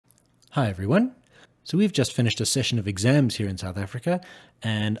Hi everyone. So we've just finished a session of exams here in South Africa,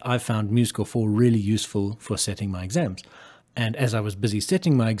 and I found MuseScore 4 really useful for setting my exams. And as I was busy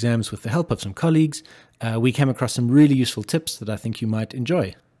setting my exams with the help of some colleagues, we came across some really useful tips that I think you might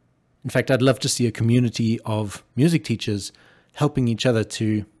enjoy. In fact, I'd love to see a community of music teachers helping each other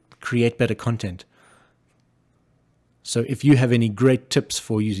to create better content. So if you have any great tips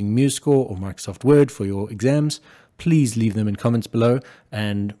for using MuseScore or Microsoft Word for your exams, please leave them in comments below,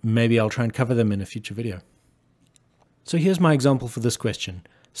 and maybe I'll try and cover them in a future video. So here's my example for this question.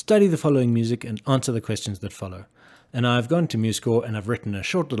 Study the following music and answer the questions that follow. And I've gone to MuseScore and I've written a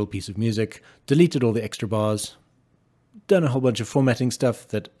short little piece of music, deleted all the extra bars, done a whole bunch of formatting stuff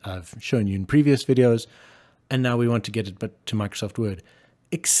that I've shown you in previous videos, and now we want to get it to Microsoft Word.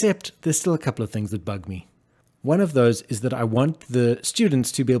 Except there's still a couple of things that bug me. One of those is that I want the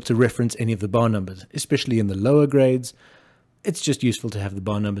students to be able to reference any of the bar numbers, especially in the lower grades. It's just useful to have the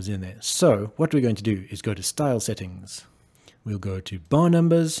bar numbers in there. So what we're going to do is go to Style Settings. We'll go to Bar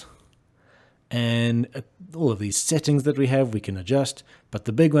Numbers, and all of these settings that we have, we can adjust. But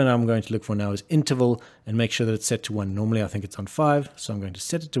the big one I'm going to look for now is Interval, and make sure that it's set to 1. Normally I think it's on 5, so I'm going to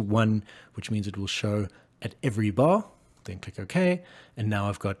set it to 1, which means it will show at every bar. Then click OK, and now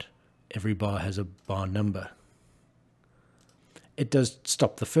I've got every bar has a bar number. It does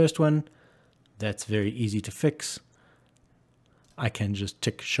stop the first one. That's very easy to fix. I can just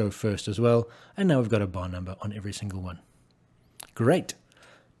tick show first as well. And now we've got a bar number on every single one. Great.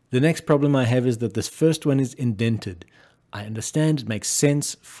 The next problem I have is that this first one is indented. I understand it makes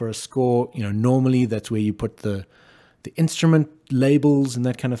sense for a score. You know, normally that's where you put the instrument labels and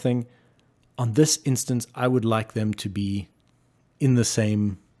that kind of thing. On this instance, I would like them to be in the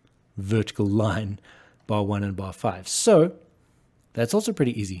same vertical line, bar 1 and bar 5. So that's also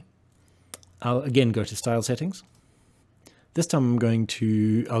pretty easy. I'll again go to Style Settings. This time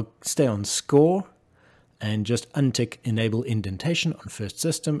I'll stay on Score and just untick Enable Indentation on First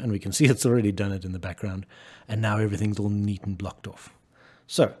System, and we can see it's already done it in the background, and now everything's all neat and blocked off.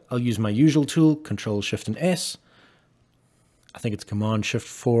 So I'll use my usual tool, Control Shift and S. I think it's Command Shift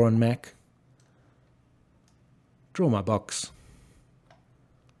 4 on Mac. Draw my box.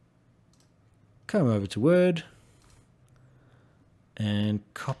 Come over to Word and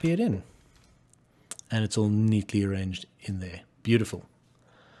copy it in, and it's all neatly arranged in there. Beautiful.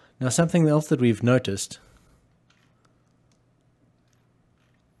 Now something else that we've noticed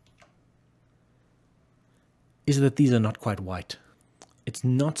is that these are not quite white. It's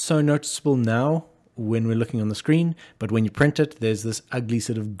not so noticeable now when we're looking on the screen, but when you print it, there's this ugly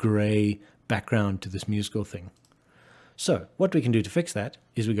sort of gray background to this MuseScore thing. So what we can do to fix that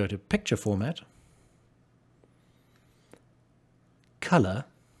is we go to Picture Format, Color,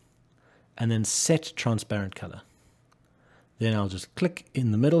 and then Set Transparent Color. Then I'll just click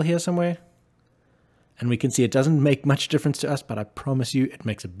in the middle here somewhere, and we can see it doesn't make much difference to us, but I promise you it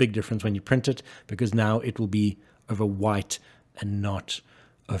makes a big difference when you print it, because now it will be over white and not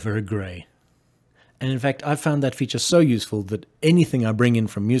over a gray. And in fact, I've found that feature so useful that anything I bring in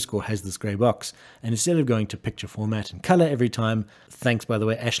from MuseScore has this gray box. And instead of going to Picture Format and Color every time, thanks by the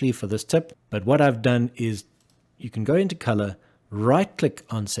way Ashley for this tip, but what I've done is you can go into Color, right-click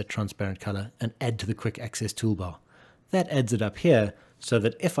on Set Transparent Color, and add to the Quick Access toolbar. That adds it up here so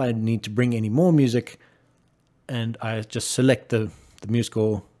that if I need to bring any more music, and I just select the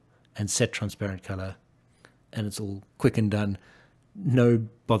MuseScore and Set Transparent Color, and it's all quick and done, no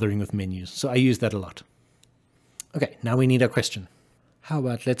bothering with menus. So I use that a lot. Okay, now we need our question. How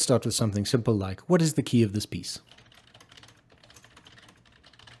about let's start with something simple like, what is the key of this piece?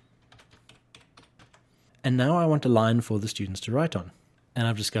 And now I want a line for the students to write on. And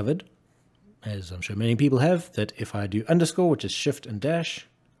I've discovered, as I'm sure many people have, that if I do underscore, which is shift and dash,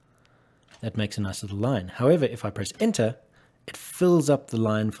 that makes a nice little line. However, if I press enter, it fills up the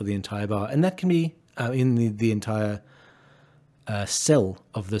line for the entire bar. And that can be in the entire cell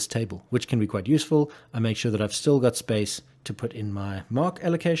of this table, which can be quite useful. I make sure that I've still got space to put in my mark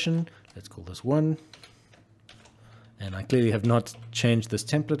allocation. Let's call this 1. And I clearly have not changed this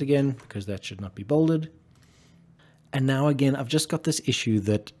template again, because that should not be bolded. And now again, I've just got this issue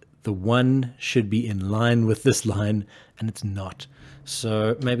that the 1 should be in line with this line, and it's not.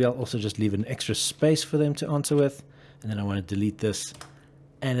 So maybe I'll also just leave an extra space for them to answer with. And then I want to delete this.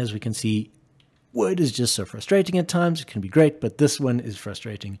 And as we can see, Word is just so frustrating at times. It can be great, but this one is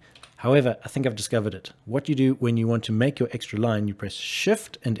frustrating. However, I think I've discovered it. What you do when you want to make your extra line, you press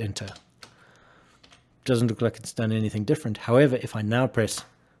Shift and Enter. Doesn't look like it's done anything different. However, if I now press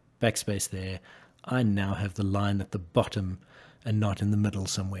backspace there, I now have the line at the bottom and not in the middle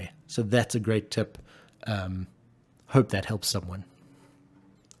somewhere. So that's a great tip. Hope that helps someone.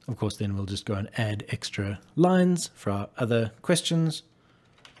 Of course, then we'll just go and add extra lines for our other questions.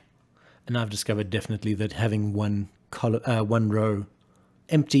 And I've discovered definitely that having one row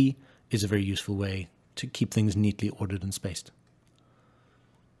empty is a very useful way to keep things neatly ordered and spaced.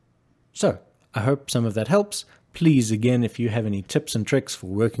 So I hope some of that helps. Please, again, if you have any tips and tricks for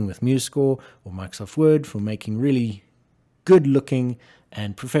working with MuseScore or Microsoft Word for making really good looking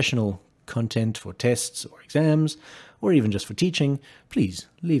and professional content for tests or exams, or even just for teaching, please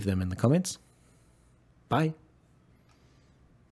leave them in the comments. Bye.